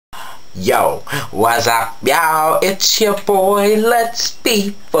Yo, what's up, y'all? It's your boy. Let's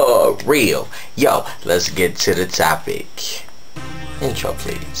be for real. Yo, let's get to the topic. Intro,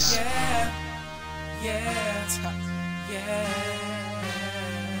 please.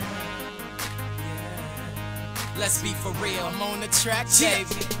 Let's be for real. I'm on the track, baby.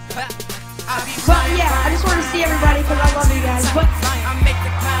 But yeah, I just want to see everybody because I love you guys. But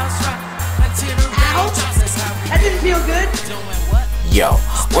ow, that didn't feel good. Yo,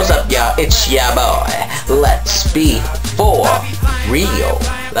 what's up, y'all? It's your boy. Let's be for real.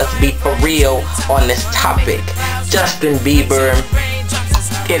 Let's be for real on this topic. Justin Bieber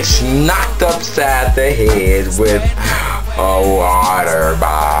gets knocked upside the head with a water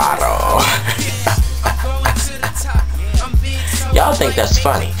bottle. Y'all think that's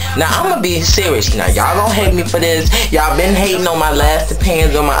funny. Now, I'm gonna be serious now. Y'all gonna hate me for this. Y'all been hating on my last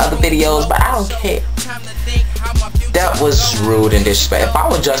opinions on my other videos, but I don't care. That was rude and disrespectful. If I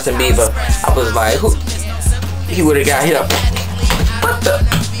was Justin Bieber, I was like, who? He would have got hit up. What the?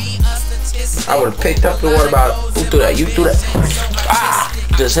 I would have picked up the water bottle. Who threw that? You threw that? Ah!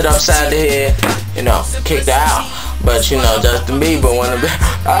 Just hit upside the head, you know, kicked her out. But you know, Justin Bieber wanna be,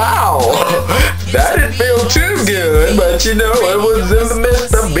 ow! That didn't feel too good, but you know, it was in the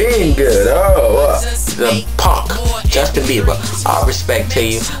midst of being good. Oh, the punk, Justin Bieber. All respect to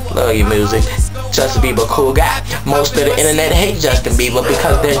you, love your music. Justin Bieber, cool guy. Most of the internet hate Justin Bieber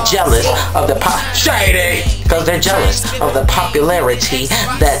because they're jealous of the because they're jealous of the popularity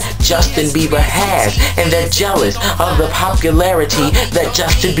that Justin Bieber has, and they're jealous of the popularity that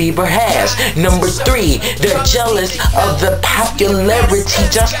Justin Bieber has. Number 3, they're jealous of the popularity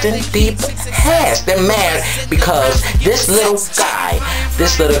Justin Bieber has. They're mad because this little guy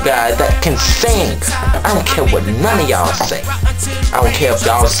that can sing, I don't care what none of y'all say. I don't care if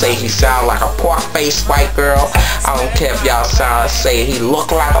y'all say he sound like a pork-faced white girl. I don't care if y'all say he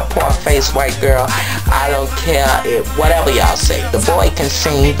look like a pork-faced white girl. I don't care if whatever y'all say. The boy can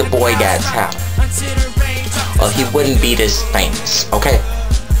sing, the boy got talent. Or he wouldn't be this famous, okay?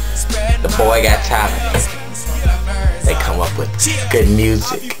 The boy got talent. They come up with good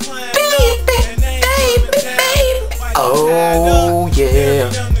music. Oh yeah.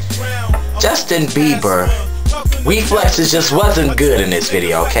 Justin Bieber reflexes just wasn't good in this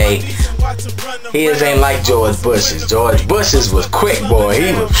video, okay? His ain't like George Bush's. George Bush's was quick, boy.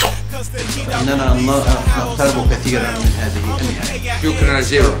 He was. No, طلبوا كثيرا من هذه. شكرا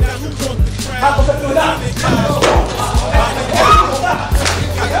زيرو.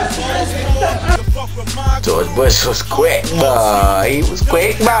 George Bush was quick, boy. He was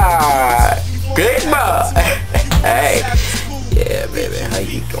quick, boy. Quick, boy. Hey, yeah, baby, how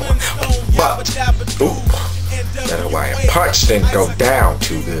you doing? But, ooh, that Hawaiian punch didn't go down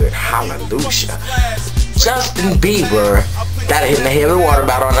too good. Hallelujah. Justin Bieber got hit in the head with a water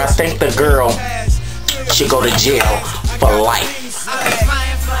bottle, and I think the girl should go to jail for life.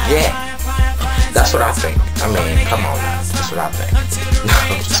 Yeah, that's what I think. I mean, come on now. That's what I think. No,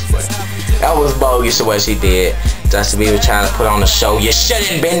 I'm just playing. That was bogus what she did. Justin Bieber trying to put on a show. You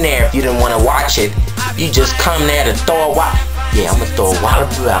shouldn't been there if you didn't want to watch it. You just come there to throw a water. Yeah, I'm gonna throw a water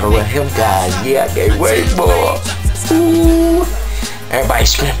bottle at him, guys. Yeah, I can't wait more. Ooh. Everybody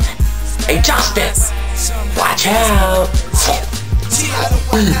screaming, hey Justin, watch out.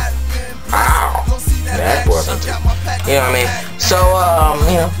 Ow. That wasn't it. You know what I mean? So,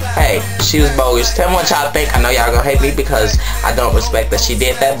 you know, hey, she was bogus. Tell me what y'all think. I know y'all gonna hate me because I don't respect that she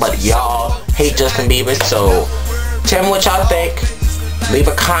did that, but y'all hate Justin Bieber, so tell me what y'all think. Leave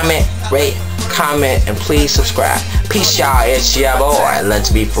a comment, rate, comment, and please subscribe. Peace, y'all. It's your boy. Let's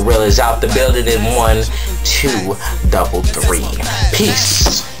be for real is out the building in 1, 2, 3.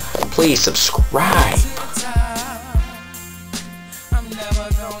 Peace. Please subscribe.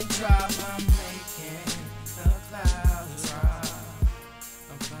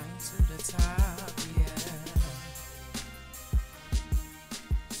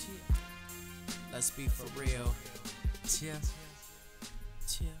 Let's be for real. Cheers.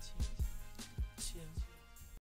 Cheers.